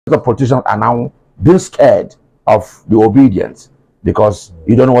the politicians are now being scared of the Obidients because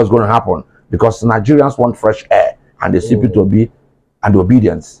you don't know what's going to happen. Because Nigerians want fresh air, and they see P2B and the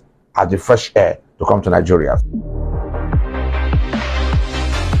Obidients as the fresh air to come to Nigeria.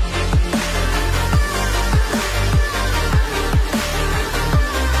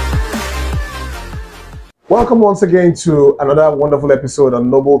 Welcome once again to another wonderful episode on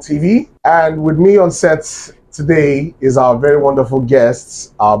Noble TV. And with me on set today is our very wonderful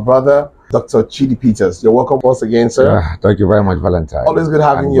guest, our brother, Dr. Chidi Peters. You're welcome once again, sir. Thank you very much, Valentine. Always good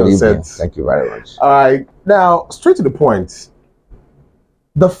having you on set. Thank you very much. All right. Now, straight to the point.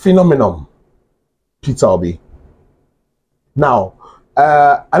 The phenomenon, Peter Obi. Now,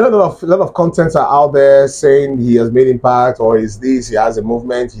 I know a lot of contents are out there saying he has made impact, or is this, he has a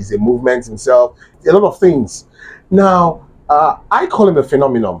movement, he's a movement himself, a lot of things. Now, I call him a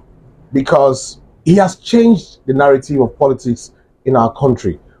phenomenon because he has changed the narrative of politics in our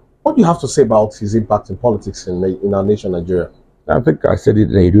country. What do you have to say about his impact in politics in our nation, Nigeria? I think I said it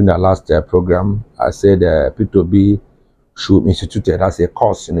during the last program. I said P2B should be instituted as a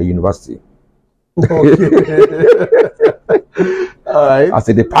course in a university. Okay. All right. As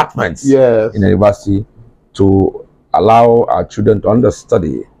a department, yes, in a university, to allow our children to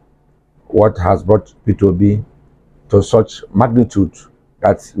understudy what has brought P2B to such magnitude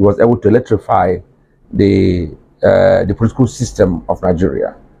that he was able to electrify the political system of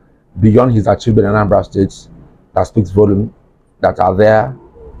Nigeria. Beyond his achievement in Anambra State, that speaks volume, that are there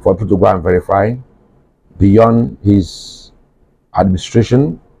for people to go and verify. Beyond his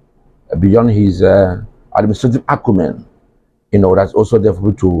administration, beyond his administrative acumen, that's also there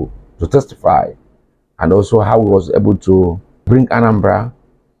for people to testify, and also how he was able to bring Anambra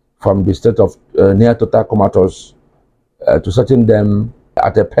from the state of near total comatose to setting them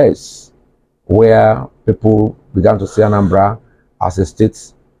at a pace where people began to see Anambra as a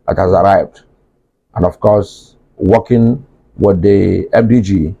state that has arrived. And of course, working with the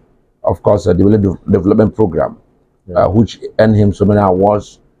MDG, of course, the development program, which earned him so many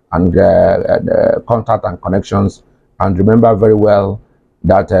awards and contact and connections. And remember very well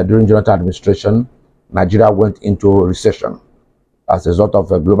that during Jonathan administration, Nigeria went into recession. As a result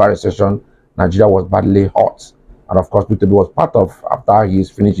of a global recession, Nigeria was badly hurt. And of course, P2B was part of, after he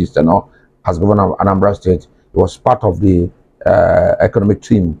finished his tenure as governor of Anambra State, he was part of the economic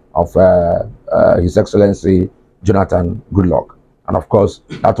team of His Excellency Jonathan Goodluck. And of course,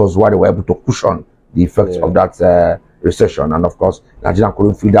 that was why they were able to cushion the effects of that recession. And of course, Nigeria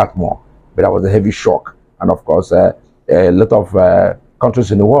couldn't feel that more. But that was a heavy shock. And of course, a lot of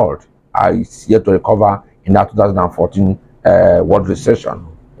countries in the world are yet to recover in that 2014 world recession.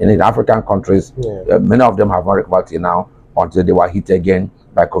 In the African countries, many of them have not recovered till now, until they were hit again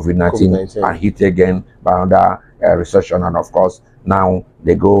by COVID-19 and hit again by another recession. And of course, now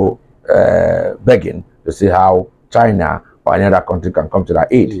they go begging to see how China or any other country can come to their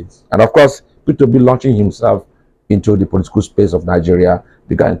aid. And of course, P2B launching himself into the political space of Nigeria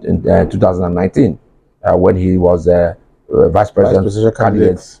began in 2019 when he was vice president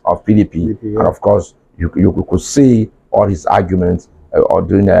candidate of PDP. And of course, you could see all his arguments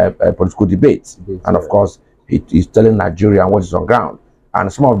during political debates. And of course, he's telling Nigerians what is on ground.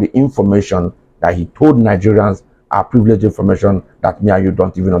 And some of the information that he told Nigerians are privileged information that me and you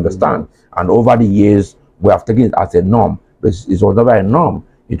don't even understand. And over the years, we have taken it as a norm. But it was never a norm.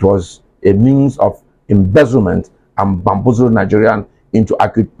 It was a means of embezzlement and bamboozling Nigerians into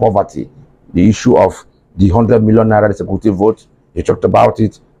acute poverty. The issue of the 100 million naira security vote, he talked about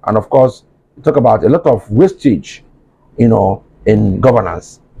it. And of course, he talked about a lot of wastage, in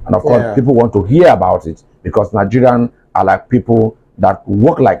governance. And of course, people want to hear about it because Nigerians are like people that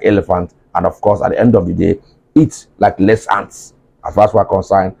walk like elephants. And of course, at the end of the day, eat like less ants, as far as we're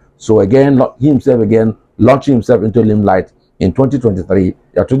concerned. So again, he himself again launching himself into limelight in 2023.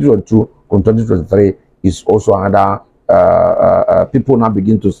 2022 and 2023 is also another. People now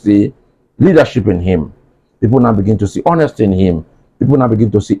begin to see leadership in him. People now begin to see honesty in him. People now begin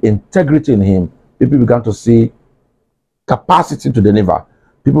to see integrity in him. People began to see capacity to deliver.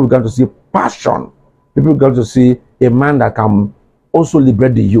 People began to see passion. People began to see a man that can also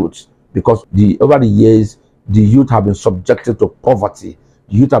liberate the youth, because over the years, the youth have been subjected to poverty.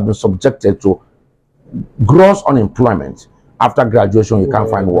 The youth have been subjected to gross unemployment. After graduation, you can't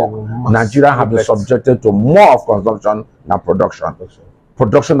find work. Nigeria have been subjected to more of consumption than production.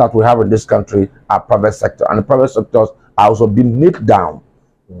 Production that we have in this country are private sector, and the private sectors are also being made down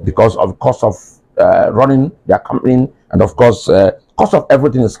because of cost of running their company, and of course, cost of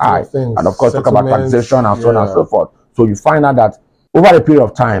everything is high, and of course, talk about taxation and so on and so forth. So you find out that over a period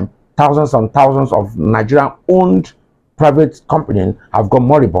of time, thousands and thousands of Nigerian-owned private companies have gone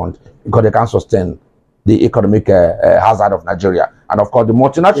moribund because they can't sustain the economic hazard of Nigeria. And of course, the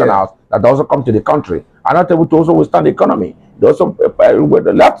multinationals that also come to the country are not able to also withstand the economy. They also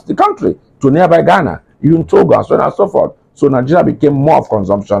left the country to nearby Ghana, even Togo, and so on and so forth. So Nigeria became more of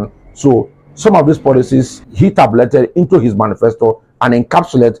consumption. So some of these policies he tabulated into his manifesto and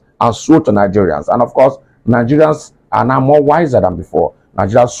encapsulated and sold to Nigerians. And of course, Nigerians are now more wiser than before.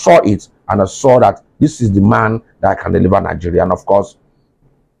 Nigerians saw it and saw that this is the man that can deliver Nigeria. And of course,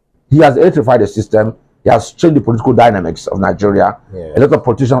 he has electrified the system. He has changed the political dynamics of Nigeria. A lot of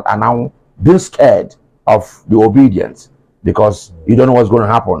politicians are now being scared of the Obidients because you don't know what's going to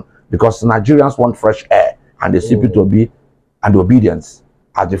happen. Because Nigerians want fresh air, and they see P2B and the Obidients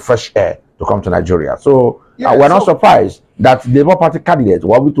as the fresh air to come to Nigeria. So we're not surprised that the Labour Party candidates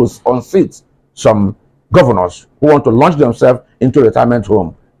were able to unseat some governors who want to launch themselves into retirement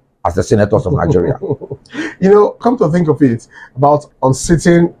home as the senators of Nigeria. You know, come to think of it, about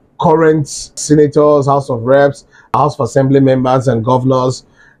unseating current senators, House of Reps, House of Assembly members, and governors.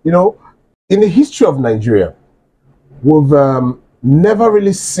 You know, in the history of Nigeria, we've never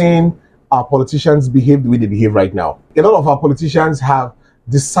really seen our politicians behave the way they behave right now. A lot of our politicians have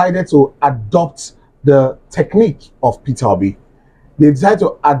decided to adopt the technique of Peter Obi. They decided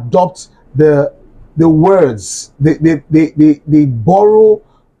to adopt the words. They borrow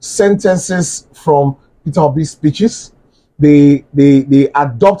sentences from Peter Obi's speeches. They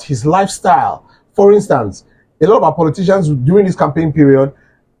adopt his lifestyle. For instance, a lot of our politicians during this campaign period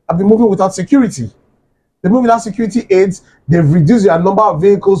have been moving without security. They move without security aids. They've reduced their number of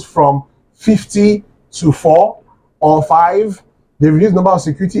vehicles from 50 to 4 or 5. They've reduced the number of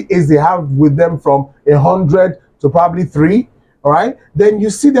security aids they have with them from 100 to probably 3. All right. Then you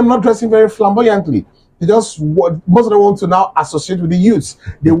see them not dressing very flamboyantly. They just most of them want to now associate with the youths.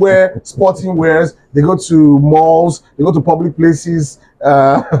 They wear sporting wears. They go to malls. They go to public places.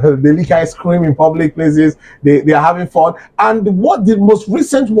 They lick ice cream in public places. They are having fun. And what the most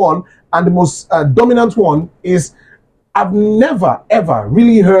recent one and the most dominant one is, I've never ever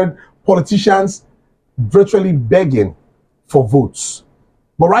really heard politicians virtually begging for votes.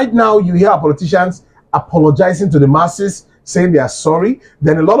 But right now you hear politicians apologizing to the masses, saying they are sorry.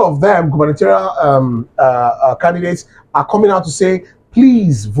 Then a lot of them, gubernatorial candidates, are coming out to say,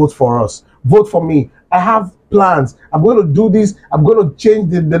 please vote for us. Vote for me. I have plans. I'm going to do this. I'm going to change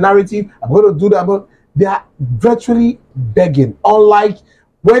the narrative. I'm going to do that. But they are virtually begging. Unlike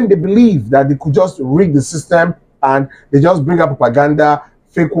when they believe that they could just rig the system and they just bring up propaganda,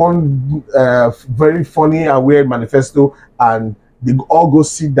 fake one very funny and weird manifesto, and they all go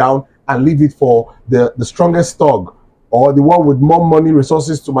sit down and leave it for the strongest thug or the one with more money,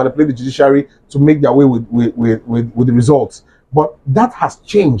 resources to manipulate the judiciary to make their way with the results. But that has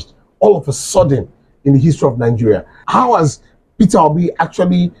changed all of a sudden in the history of Nigeria. How has Peter Obi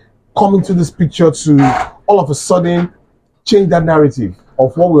actually come into this picture to all of a sudden change that narrative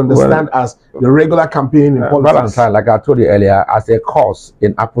of what we understand as the regular campaign in politics? Valentine, like I told you earlier, as a course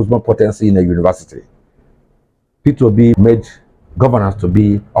in approximate potency in a university, Peter Obi made governance to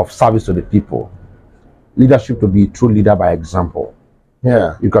be of service to the people, leadership to be a true leader by example.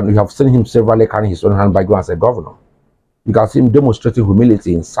 Yeah, you have seen him severally carrying his own hand by going as a governor. You can see him demonstrating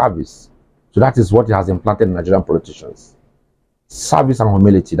humility in service. So that is what he has implanted in Nigerian politicians. Service and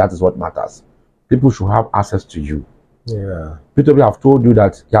humility, that is what matters. People should have access to you. Yeah. Peter Obi have told you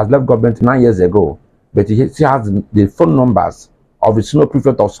that he has left government 9 years ago, but he still has the phone numbers of the senior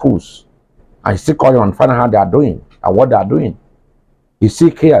prefect of schools, and he still calling on finding out how they are doing and what they are doing. He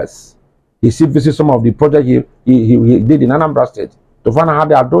still cares. He still visits some of the projects he did in Anambra State to find out how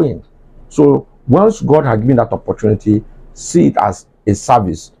they are doing. So once God has given that opportunity, see it as a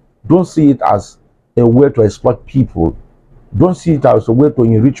service. Don't see it as a way to exploit people. Don't see it as a way to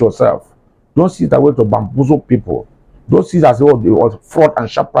enrich yourself. Don't see it as a way to bamboozle people. Don't see it as a way of fraud and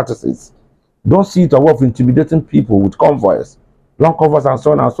sharp practices. Don't see it as a way of intimidating people with convoys, long convoys, and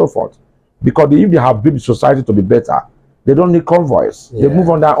so on and so forth. Because if they have built society to be better, they don't need convoys. They move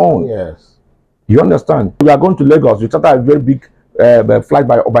on their own. Yes. You understand? You are going to Lagos, you start a very big flight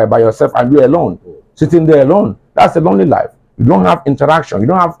by yourself and you alone, sitting there alone. That's a lonely life. You don't have interaction. You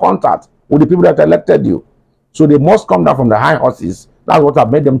don't have contact with the people that elected you. So they must come down from the high horses. That's what I've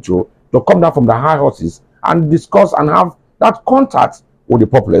made them to come down from the high horses and discuss and have that contact with the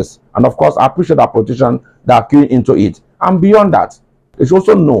populace. And of course, I appreciate our politicians that are keying into it. And beyond that, they should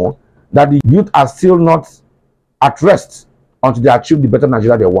also know that the youth are still not at rest until they achieve the better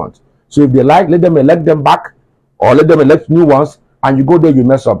Nigeria they want. So if they like, let them elect them back or let them elect new ones, and you go there, you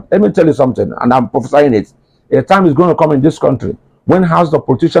mess up. Let me tell you something, and I'm prophesying it. A time is going to come in this country when house the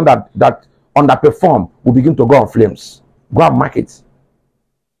politicians that underperform will begin to go on flames. go and mark it.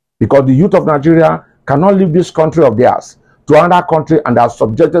 Because the youth of Nigeria cannot leave this country of theirs to another country and they are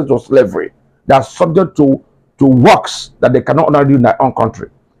subjected to slavery. They are subject to works that they cannot do in their own country.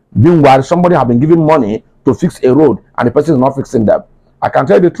 Meanwhile, somebody has been giving money to fix a road and the person is not fixing them. I can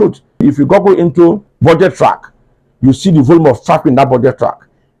tell you the truth. If you go into budget track, you see the volume of traffic in that budget track.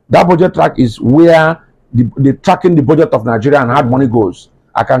 That budget track is where the tracking the budget of Nigeria and how money goes.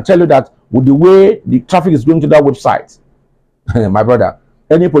 I can tell you that with the way the traffic is going to that website, my brother,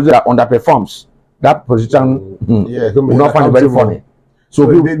 any position that underperforms, that position will not find it very funny. So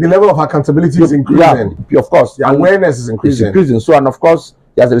the level of accountability is increasing. Yeah, of course. The awareness is increasing. It's increasing. So, and of course,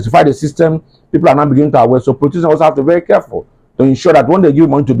 they have rectified the system. People are now beginning to aware. So politicians also have to be very careful to ensure that when they give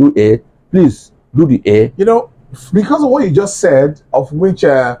money to do A, please do the A. You know, because of what you just said, of which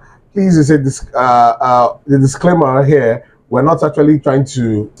please is the disclaimer here, we're not actually trying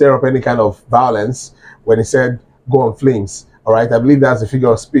to stir up any kind of violence when he said go on flames. All right, I believe that's a figure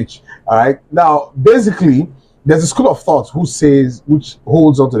of speech. All right, now basically, there's a school of thought which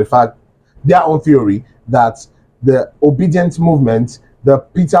holds on to the fact, their own theory, that the Obidients movement, the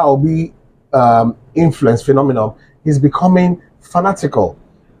Peter Obi influence phenomenon, is becoming fanatical,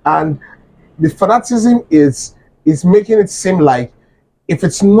 and the fanaticism is making it seem like if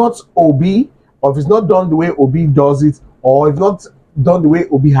it's not Obi, or if it's not done the way Obi does it, or if not done the way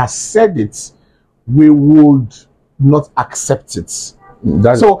Obi has said it, we would not accept it.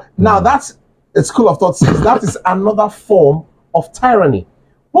 Now that's a school of thought says that is another form of tyranny.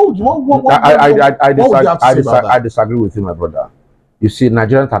 I disagree with you, my brother. You see,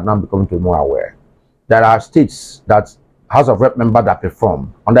 Nigerians have now become more aware. There are states that House of Rep members that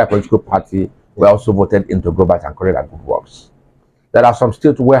perform under a political party were also voted into global and correct good works. There are some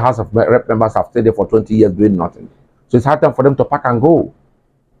states where House of Rep members have stayed there for 20 years doing nothing. So it's hard time for them to pack and go,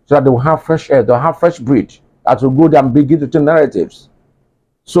 so that they will have fresh air, they'll have fresh breed that will go there and begin to change narratives.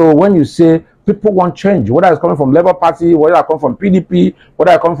 So when you say people want change, whether it's coming from Labour Party, whether it's coming from PDP,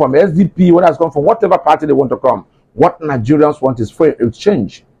 whether it's coming from SDP, whether it's coming from whatever party they want to come, what Nigerians want is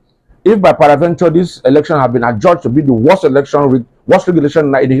change. If by peradventure this election has been adjudged to be the worst election, worst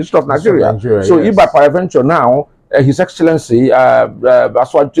regulation in the history of Nigeria, so yes. If by peradventure now His Excellency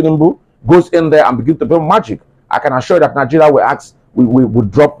Aswad Tinubu goes in there and begins to build magic, I can assure you that Nigeria will ask, we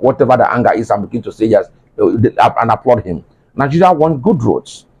would drop whatever the anger is and begin to say yes and applaud him. Nigeria wants good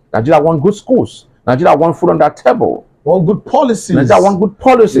roads. Nigeria wants good schools. Nigeria wants food on that table. Want good policies. Nigeria wants good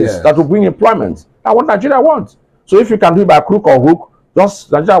policies that will bring employment. That's what Nigeria wants. So if you can do it by crook or hook,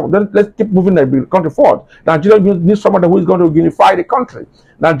 just Nigeria, then let's keep moving the country forward. Nigeria needs somebody who is going to unify the country.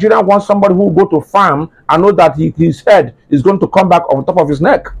 Nigeria wants somebody who will go to farm and know that his head is going to come back on top of his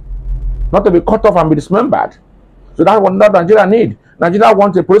neck, not to be cut off and be dismembered. So that's what Nigeria needs. Nigeria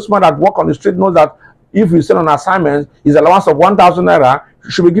wants a policeman that walks on the street, knows that if he sent on assignment, his allowance of 1,000 naira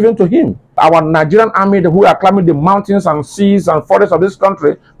should be given to him. Our Nigerian army who are climbing the mountains and seas and forests of this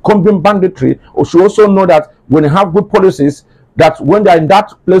country, combating banditry, should also know that when they have good policies, that when they are in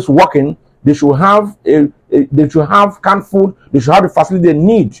that place working, they should have they should have canned food, they should have the facility they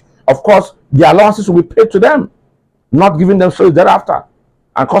need. Of course, the allowances will be paid to them, not giving them salaries thereafter,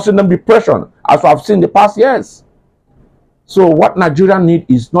 and causing them depression, as we have seen in the past years. So what Nigeria need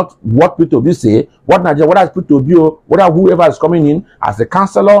is not what P2B say. What Nigeria, whether it's P2B, whether whoever is coming in as a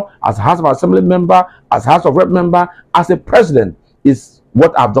councillor, as a House of Assembly member, as a House of Rep member, as a president, is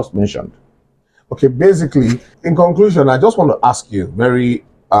what I've just mentioned. Okay, basically, in conclusion, I just want to ask you very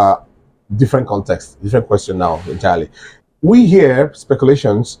different context, different question now entirely. We hear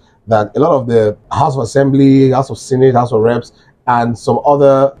speculations that a lot of the House of Assembly, House of Senate, House of Reps, and some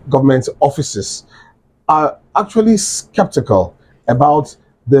other government offices are actually skeptical about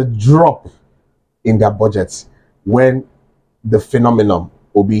the drop in their budgets when the phenomenon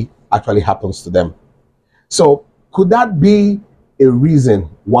Obi actually happens to them. So could that be a reason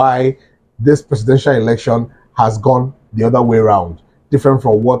why this presidential election has gone the other way around, different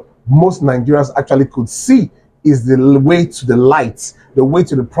from what most Nigerians actually could see is the way to the light, the way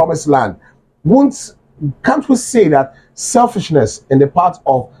to the promised land? Can't we say that selfishness in the part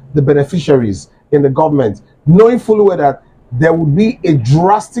of the beneficiaries in the government, knowing fully well that there would be a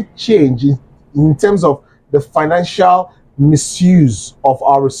drastic change in terms of the financial misuse of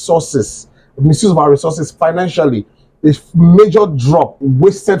our resources, financially, a major drop,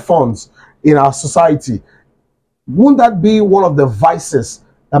 wasted funds in our society? Wouldn't that be one of the vices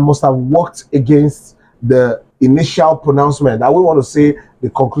that must have worked against the initial pronouncement? I wouldn't want to say the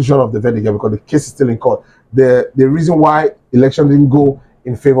conclusion of the verdict because the case is still in court. The reason why election didn't go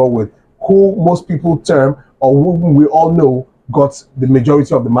in favor with who most people term, or whom we all know got the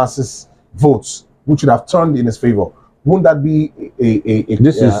majority of the masses votes, which would have turned in his favor. Won't that be a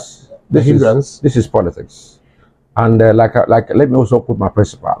this is politics. And let me also put my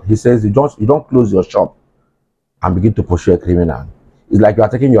principal. He says you don't close your shop and begin to pursue a criminal. It's like you are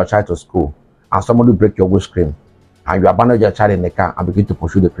taking your child to school and somebody break your windscreen and you abandon your child in the car and begin to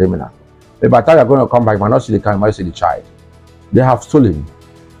pursue the criminal. But by the time you're going to come back, you might not see the car, you might see the child. They have stolen.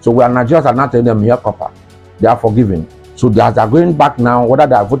 So we are Nigerians are not telling them mere copper. They are forgiven. So as they are going back now, whether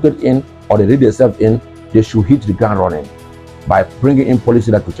they are voted in or they read themselves in, they should hit the ground running by bringing in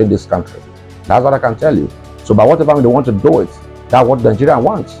policy that will change this country. That's what I can tell you. So by whatever they want to do it, that's what Nigeria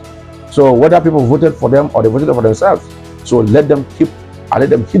wants. So whether people voted for them or they voted for themselves, so let them hit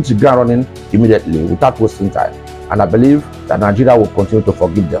the ground running immediately without wasting time. And I believe that Nigeria will continue to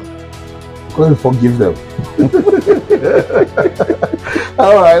forgive them. Going to forgive them.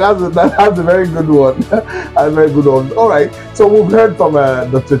 All right, that's a very good one. A very good one. All right, so we've heard from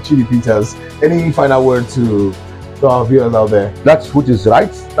Dr. Chidi Peters. Any final word to our viewers out there? That which is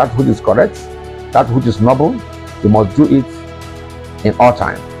right, that which is correct, that which is noble, you must do it in all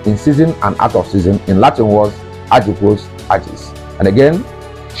time, in season and out of season. In Latin words, age equals agis. And again,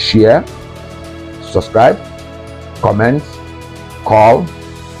 share, subscribe, comment, call.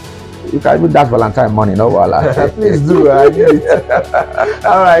 You can even dash Valentine money, no? Please do. I need it.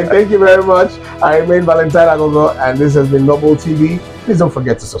 All right, thank you very much. I remain Valentine Agogo, and this has been Noble TV. Please don't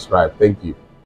forget to subscribe. Thank you.